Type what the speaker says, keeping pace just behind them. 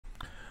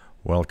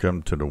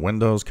Welcome to the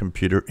Windows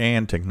Computer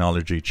and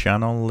Technology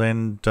channel,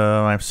 and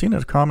I've seen in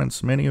the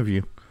comments many of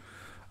you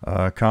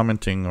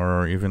commenting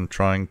or even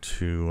trying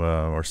to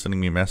or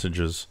sending me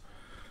messages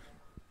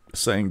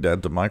saying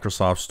that the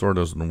Microsoft Store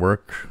doesn't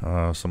work.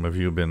 Some of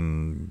you have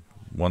been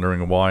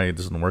wondering why it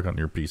doesn't work on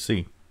your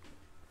PC.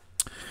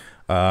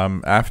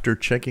 After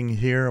checking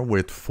here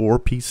with 4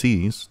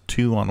 PCs,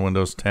 2 on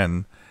Windows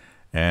 10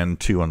 and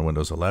 2 on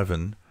Windows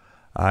 11,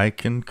 I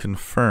can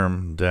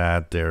confirm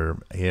that there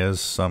is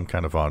some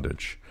kind of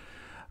outage.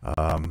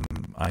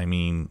 I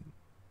mean,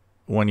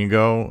 when I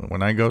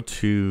go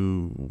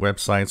to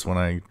websites, when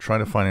I try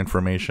to find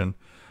information,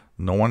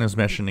 no one is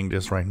mentioning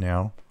this right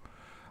now.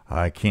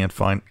 I can't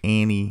find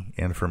any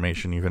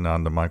information even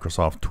on the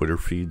Microsoft Twitter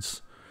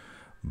feeds,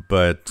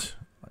 but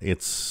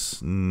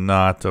it's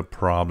not a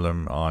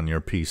problem on your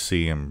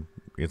PC, and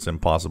it's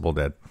impossible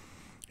that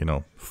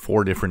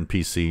 4 different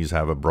PCs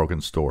have a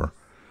broken store.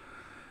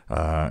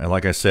 And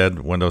like I said,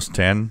 Windows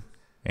 10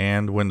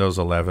 and Windows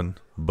 11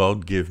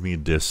 both give me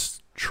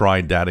this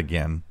try that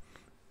again.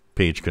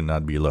 Page could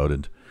not be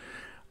loaded.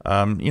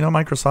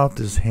 Microsoft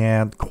has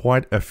had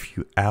quite a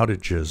few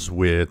outages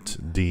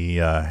with the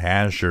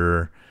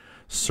Azure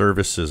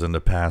services in the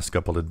past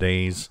couple of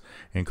days,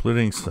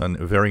 including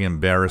a very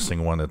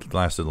embarrassing one that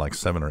lasted like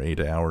 7 or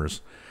 8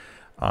 hours.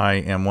 I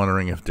am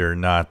wondering if they're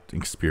not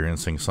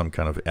experiencing some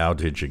kind of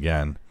outage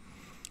again.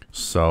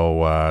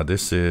 So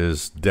this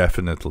is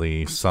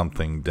definitely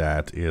something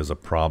that is a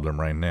problem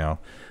right now.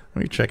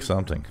 Let me check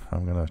something.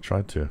 I'm gonna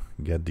try to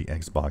get the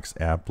Xbox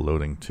app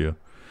loading to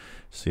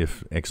see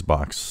if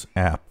Xbox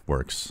app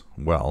works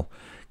well,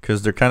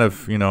 because they're kind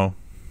of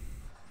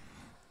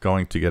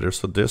going together.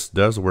 So this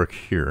does work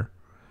here,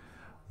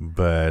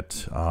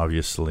 but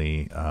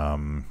obviously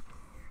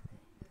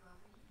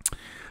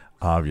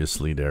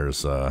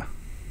there's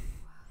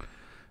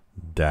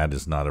that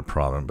is not a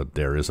problem, but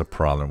there is a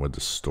problem with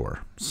the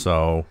store.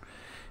 So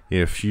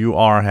if you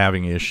are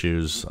having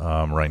issues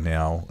right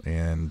now,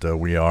 and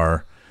we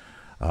are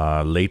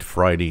late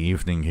Friday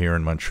evening here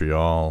in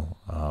Montreal,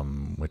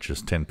 which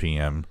is 10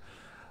 p.m.,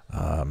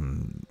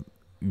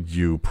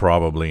 you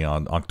probably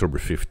on October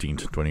 15th,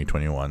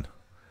 2021.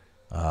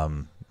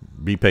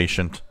 Be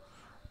patient.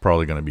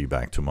 Probably going to be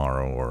back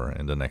tomorrow or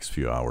in the next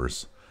few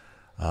hours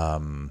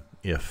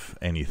if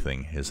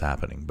anything is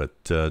happening.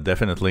 But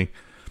definitely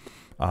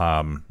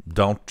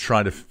don't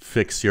try to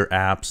fix your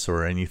apps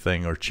or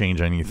anything or change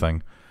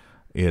anything.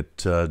 It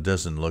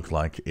doesn't look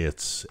like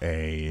it's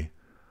a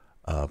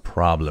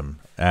problem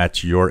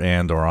at your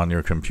end or on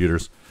your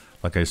computers.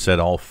 Like I said,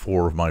 all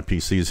 4 of my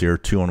PCs here,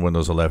 2 on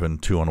Windows 11,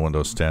 2 on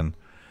Windows 10,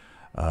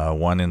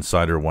 1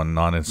 insider, 1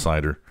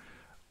 non-insider,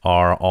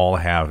 are all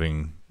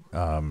having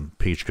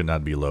page could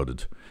not be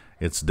loaded.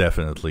 It's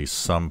definitely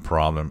some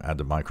problem at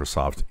the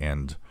Microsoft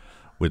end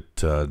with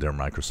their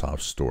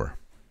Microsoft Store.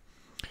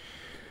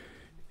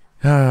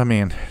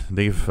 Man,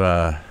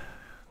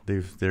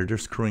 they're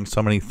just screwing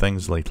so many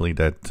things lately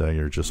that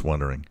you're just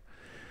wondering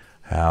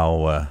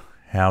how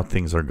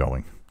things are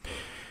going.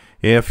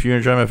 If you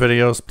enjoy my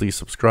videos, please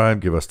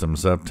subscribe, give us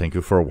thumbs up. Thank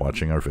you for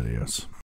watching our videos.